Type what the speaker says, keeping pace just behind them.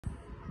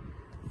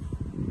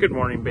Good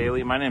morning,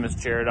 Bailey. My name is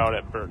Jared out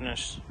at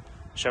Burtnish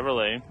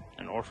Chevrolet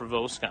in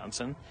Orfordville,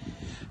 Wisconsin.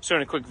 Just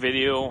doing a quick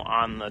video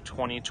on the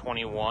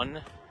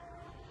 2021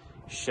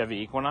 Chevy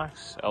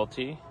Equinox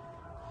LT.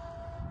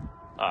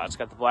 It's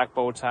got the black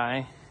bow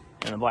tie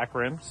and the black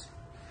rims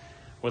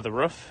with a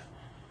roof.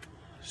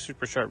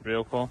 Super sharp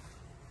vehicle.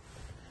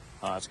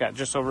 It's got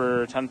just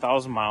over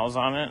 10,000 miles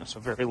on it, so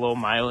very low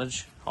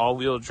mileage,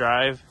 all-wheel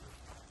drive.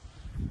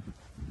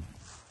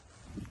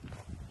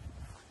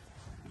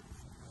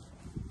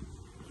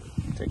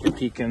 Take a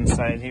peek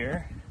inside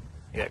here.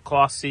 You got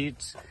cloth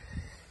seats.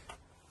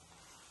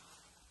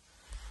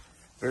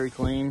 Very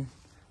clean.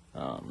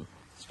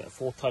 It's got a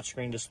full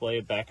touchscreen display,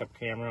 backup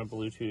camera,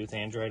 Bluetooth,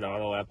 Android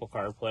Auto, Apple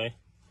CarPlay.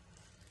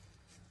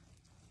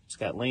 It's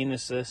got lane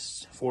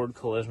assist, forward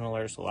collision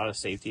alerts, a lot of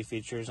safety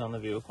features on the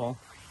vehicle.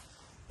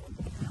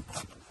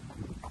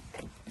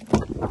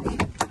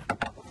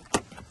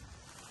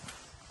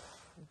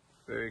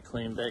 Very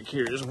clean back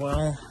here as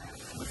well.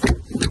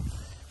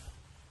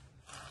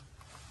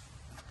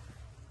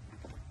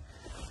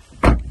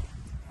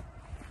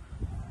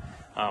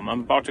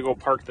 I'm about to go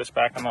park this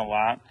back on the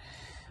lot.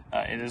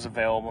 It is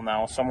available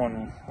now.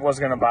 Someone was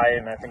going to buy it,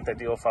 and I think the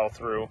deal fell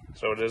through,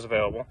 so it is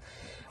available.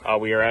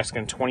 We are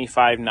asking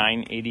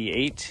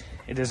 $25,988.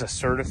 It is a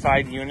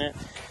certified unit,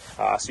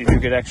 so you do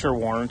get extra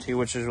warranty,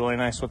 which is really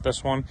nice with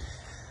this one.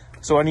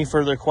 So any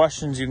further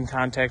questions, you can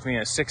contact me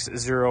at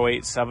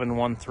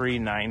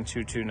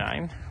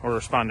 608-713-9229 or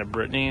respond to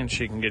Brittany, and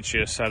she can get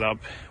you set up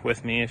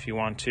with me if you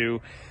want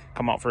to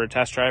come out for a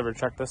test drive or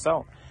check this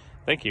out.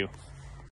 Thank you.